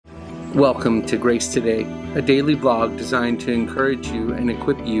Welcome to Grace Today, a daily vlog designed to encourage you and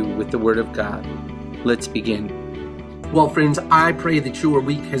equip you with the Word of God. Let's begin. Well, friends, I pray that your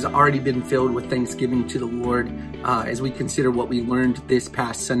week has already been filled with thanksgiving to the Lord as we consider what we learned this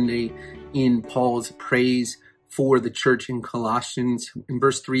past Sunday in Paul's praise for the church in Colossians. In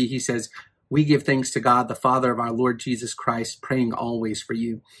verse 3, he says, "We give thanks to God, the Father of our Lord Jesus Christ, praying always for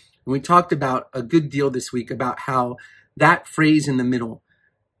you." And we talked about a good deal this week about how that phrase in the middle,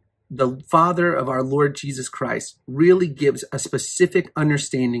 the Father of our Lord Jesus Christ, really gives a specific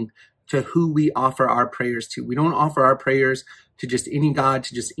understanding to who we offer our prayers to. We don't offer our prayers to just any God,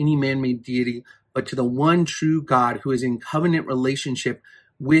 to just any man-made deity, but to the one true God who is in covenant relationship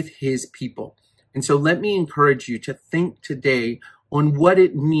with his people. And so let me encourage you to think today on what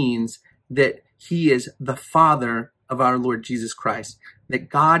it means that he is the Father of our Lord Jesus Christ, that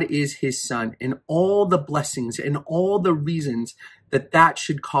God is his Son, and all the blessings and all the reasons that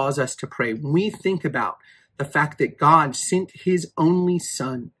should cause us to pray. When we think about the fact that God sent his only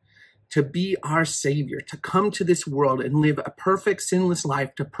Son to be our Savior, to come to this world and live a perfect, sinless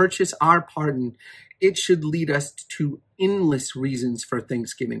life, to purchase our pardon, it should lead us to endless reasons for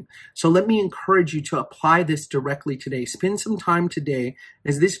thanksgiving. So let me encourage you to apply this directly today. Spend some time today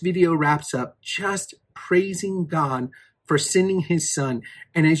as this video wraps up, just praising God for sending his Son.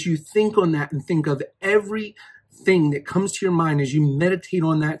 And as you think on that and think of everything that comes to your mind as you meditate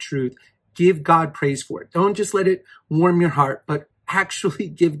on that truth, give God praise for it. Don't just let it warm your heart, but actually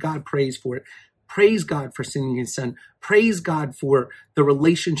give God praise for it. Praise God for sending his Son. Praise God for the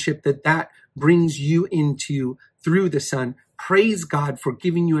relationship that brings you into through the Son. Praise God for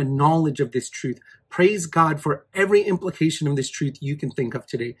giving you a knowledge of this truth. Praise God for every implication of this truth you can think of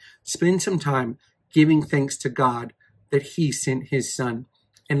today. Spend some time giving thanks to God that he sent his Son.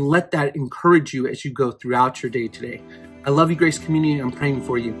 And let that encourage you as you go throughout your day today. I love you, Grace Community. I'm praying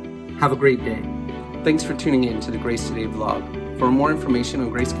for you. Have a great day. Thanks for tuning in to the Grace Today vlog. For more information on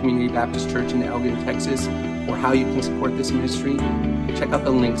Grace Community Baptist Church in Elgin, Texas, or how you can support this ministry, check out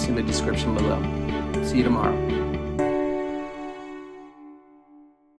the links in the description below. See you tomorrow.